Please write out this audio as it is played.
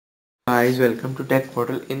Guys, welcome to Tech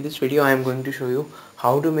Portal. In this video I am going to show you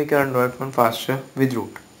how to make your Android phone faster with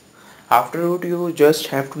root. After root you just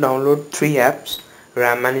have to download 3 apps: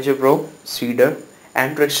 RAM Manager Pro, Cedar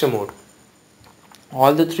and Fritz mode.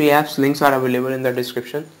 All the 3 apps links are available in the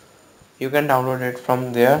description. You can download it from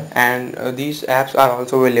there, and these apps are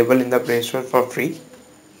also available in the Play Store for free,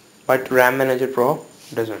 but RAM Manager Pro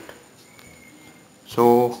doesn't.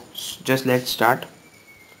 So just let's start.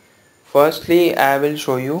 Firstly, I will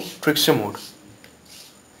show you Trickster mode.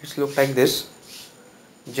 It looks like this.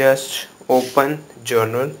 Just open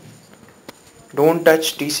journal. Don't touch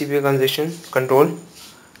TCP congestion control.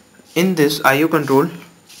 In this IO control,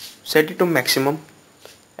 set it to maximum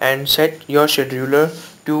and set your scheduler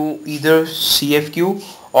to either CFQ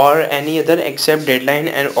or any other except deadline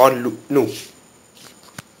and or loop.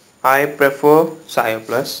 I prefer SIO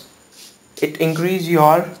plus. It increase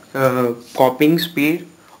your copying speed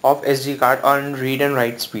of SD card on read and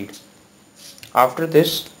write speed. After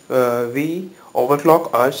this we overclock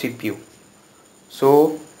our CPU.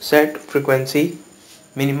 So set frequency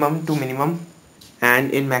minimum to minimum and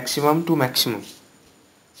in maximum to maximum.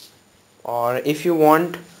 Or if you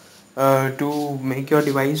want to make your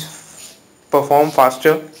device perform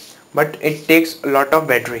faster but it takes a lot of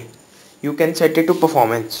battery, you can set it to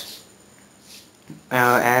performance.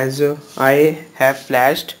 As I have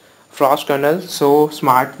flashed Frost kernel, so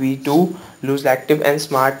Smart V2, Loose Active and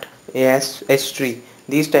Smart AS S3.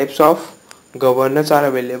 These types of governors are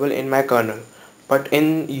available in my kernel, but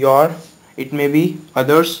in your it may be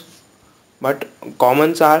others, but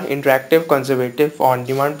commons are interactive, conservative,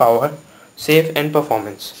 on-demand, power, safe and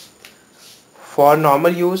performance. For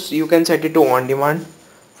normal use you can set it to on-demand.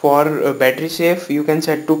 For battery safe you can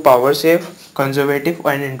set to power safe, conservative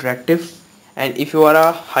and interactive. And if you are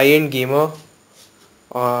a high-end gamer,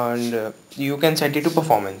 and you can set it to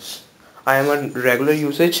performance. I am a regular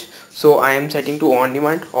usage, so I am setting to on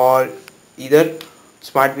demand or either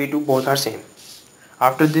Smart V2, both are same.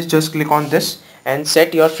 After this just click on this and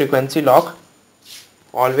set your frequency lock.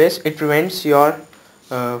 Always it prevents your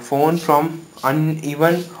phone from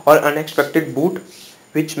uneven or unexpected boot,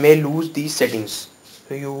 which may lose these settings.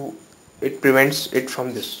 So it prevents it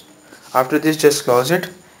from this. After this just close it,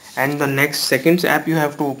 and the next second app you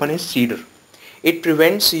have to open is Cedar. It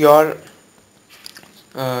prevents your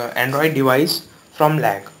Android device from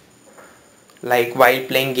lag, like while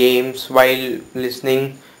playing games, while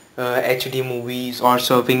listening HD movies or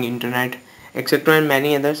surfing internet, etc. and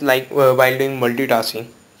many others, like while doing multitasking.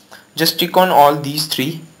 Just click on all these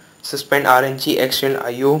 3: suspend RNG, extend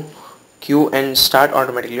IO, queue and start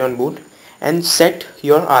automatically on boot, and set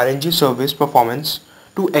your RNG service performance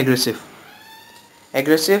to aggressive.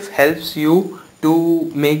 Aggressive helps you to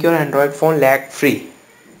make your Android phone lag free.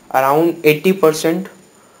 Around 80%,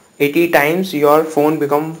 80 times your phone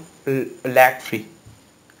become lag free.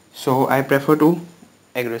 So I prefer to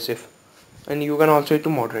aggressive, and you can also to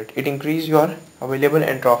moderate. It increase your available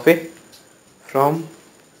entropy from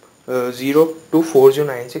 0 to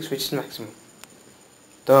 4096, which is maximum.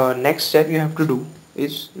 The next step you have to do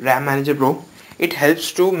is RAM Manager Pro. It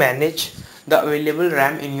helps to manage the available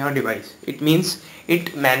RAM in your device. It means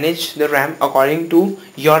it manage the RAM according to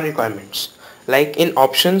your requirements. Like in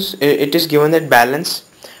options, it is given that balance.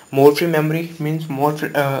 More free memory means more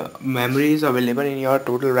memory is available in your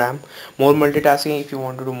total RAM. More multitasking, if you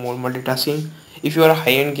want to do more multitasking. If you are a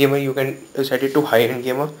high-end gamer, you can set it to high-end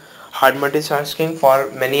gamer. Hard multitasking for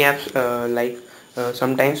many apps,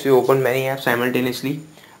 sometimes we open many apps simultaneously.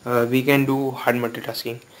 We can do hard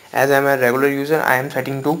multitasking. As I am a regular user, I am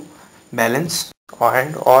setting to balance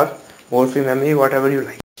and or more free memory, whatever you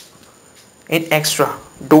like. In extra,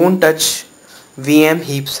 don't touch VM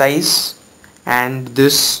heap size and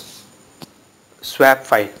this swap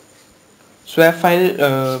file. Swap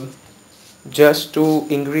file just to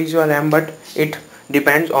increase your RAM, but it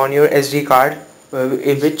depends on your SD card,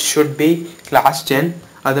 which should be class 10.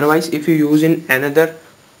 Otherwise, if you use in another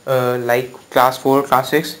like class 4, class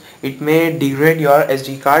 6, it may degrade your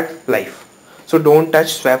SD card life. So don't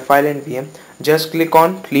touch swap file and VM. Just click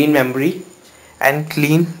on clean memory and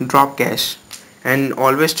clean drop cache, and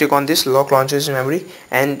always check on this lock launches memory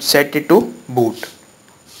and set it to boot.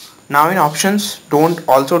 Now in options, don't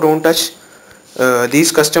touch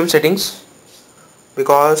these custom settings,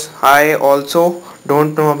 because I also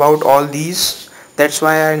don't know about all these. That's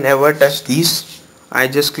why I never touch these. I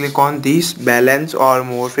just click on these balance or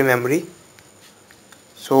more free memory.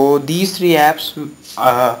 So these 3 apps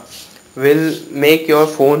will make your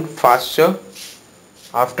phone faster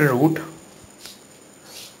after root.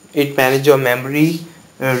 It manages your memory,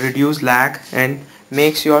 reduce lag and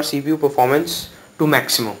makes your CPU performance to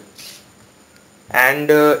maximum. and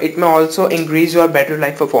it may also increase your battery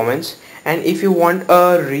life performance. And if you want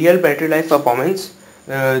a real battery life performance,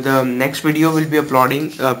 the next video will be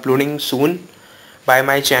uploading soon by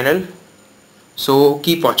my channel, so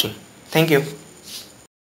keep watching. Thank you.